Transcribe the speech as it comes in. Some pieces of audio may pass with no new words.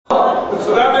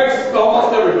So that makes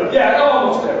almost everybody. Yeah,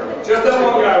 almost everybody. Just that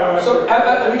one guy. So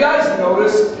have you guys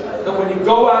noticed that when you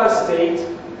go out of state,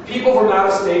 people from out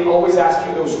of state always ask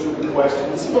you those stupid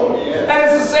questions? Oh, yeah. And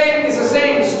it's the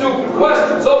same stupid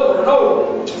questions over and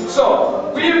over.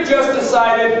 So we've just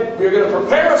decided we're going to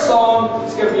prepare a song.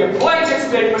 It's going to be a blanket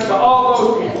statement to all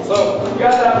those people. So you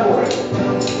got that for it.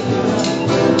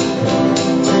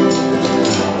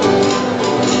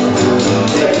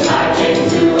 I came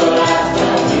to Alaska,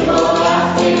 people ask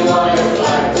me what it's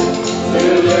like to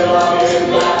live on in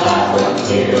that last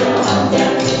frontier,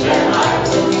 and share life.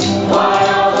 Why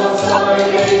all those summer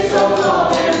days so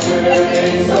long and winter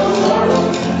days so short?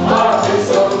 Hearts are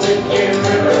so thick in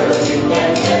rivers, you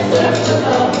can't get them to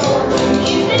come north.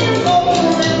 You didn't go in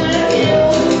the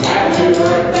hills, and you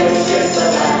work and kiss the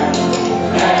land,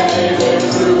 and live in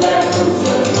blue and roots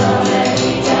with love and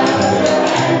each other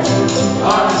hands.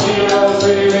 Our mosquitoes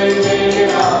really big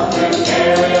enough to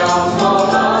carry on small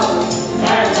dogs,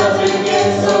 and doesn't get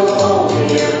so cold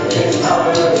here, it's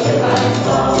covered with ice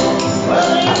balls. Well,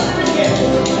 the answer is yes.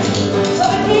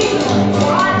 But occasionally,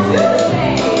 on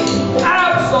Tuesday.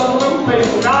 Absolutely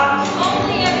not.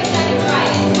 Only every second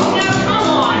Friday. Oh, now come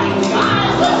on, you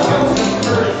guys, let's show some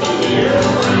courtesy here.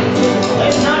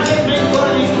 Let's not just make fun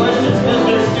of these questions because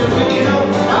they're stupid, you know.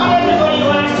 Not everybody who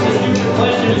asks a stupid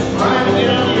question is trying to get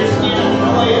under your skin and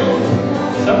annoy you.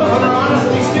 Some of them are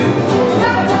honestly stupid.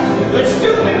 But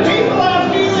stupid people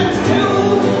have feelings too.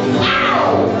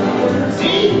 Ow!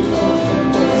 See?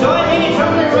 So I think it's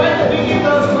only right that we give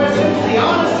those questions the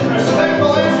honest and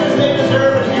respectful answers they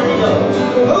deserve, and here we go.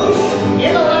 Moose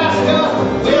in Alaska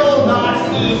will not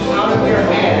eat out of your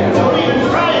hand. Don't even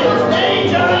try it. It's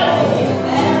dangerous.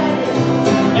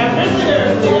 Now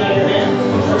visitors will eat out of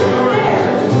your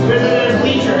hand. Visitors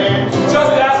eat your hand.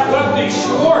 Just ask Lefty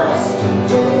Schwartz.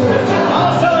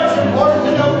 Also, it's important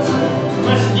to note,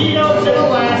 mosquitoes in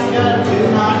Alaska do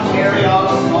not carry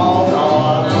off small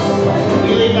dogs.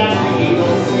 We leave that to the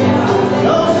eagles.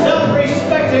 No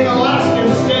self-respecting Alaskan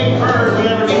state bird would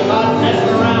ever be caught messing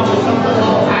around with something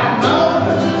all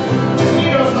half-mouthed.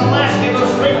 Mosquitoes in Alaska go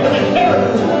straight to the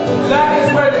caribou. That is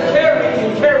where the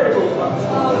caribou comes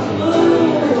from.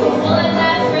 Well, and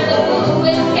that's where the food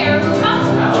with caribou comes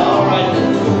from. All right.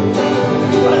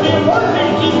 But the important thing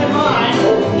to keep in mind,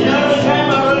 you know, every time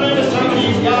I run into somebody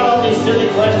who's got all these silly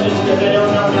questions because they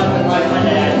don't know nothing like my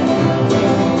dad,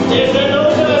 is that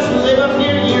those of us who live up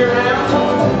here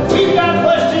year-round, we've got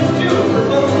questions too for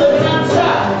folks living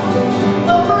outside.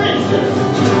 So, for instance,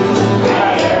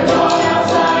 have you ever gone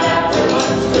outside after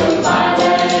lunch to find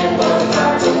an info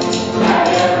card? Have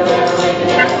you ever been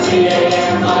waking at 3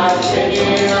 a.m. by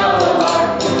shaking all the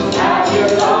heart? Have you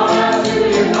gone out to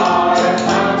your car and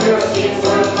found your seats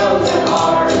were frozen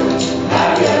hard?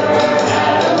 Have you ever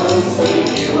had a moose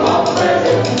leave you all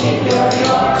present in your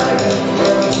yard?